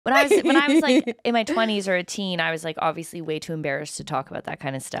When I was like in my 20s or a teen, I was like obviously way too embarrassed to talk about that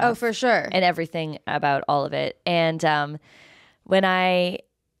kind of stuff. Oh, for sure. And everything about all of it. And when I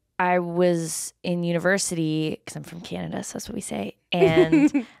was in university, because I'm from Canada, so that's what we say.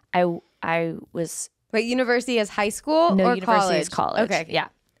 And I was Wait, university is high school no or university college? is college. Okay. Yeah.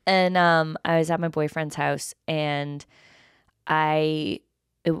 And I was at my boyfriend's house and it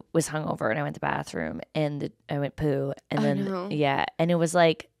was hungover and I went to the bathroom and I went poo and and it was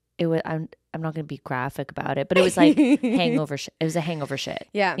like I'm not gonna be graphic about it, but it was like hangover shit. It was a hangover shit.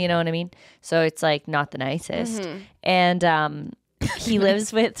 Yeah. You know what I mean? So it's like not the nicest. And he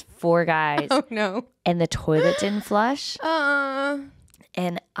lives with 4 guys. Oh no. And the toilet didn't flush.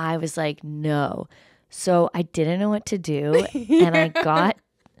 And I was like, no. So I didn't know what to do. And I got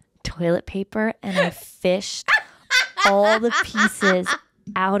toilet paper and I fished all the pieces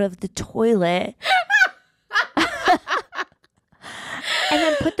out of the toilet and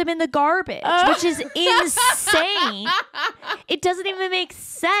then put them in the garbage, which is insane. It doesn't even make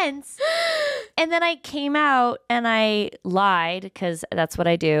sense. And then I came out and I lied because that's what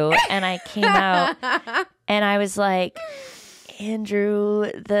I do. And I came out and I was like,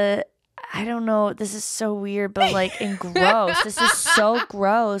 Andrew, I don't know, this is so weird, but like, and gross. This is so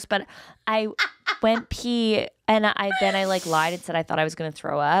gross. But I went pee and I like lied and said I thought I was going to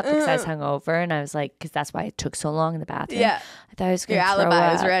throw up because I was hungover. And I was like, because that's why it took so long in the bathroom. Yeah. I thought I was going to throw alibi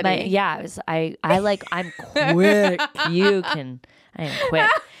up. was ready. I'm quick. I am quick.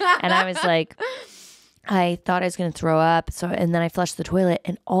 And I was like, I thought I was going to throw up. And then I flushed the toilet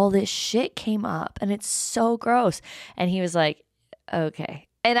and all this shit came up and it's so gross. And he was like, okay.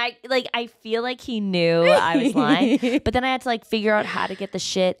 And I feel like he knew I was lying, but then I had to like figure out how to get the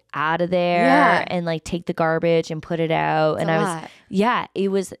shit out of there and like take the garbage and put it out. It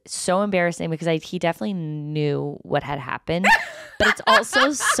was so embarrassing because he definitely knew what had happened, but it's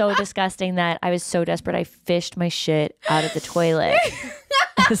also so disgusting that I was so desperate. I fished my shit out of the toilet.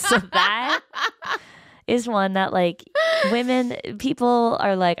 So that is one that like people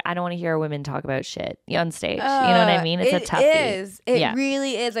are like, I don't want to hear women talk about shit on stage. You know what I mean? It's a toughie. It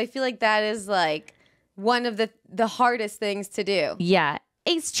really is. I feel like that is like one of the hardest things to do. Yeah,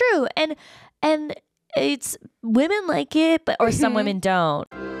 it's true. And it's women like it, or some women don't.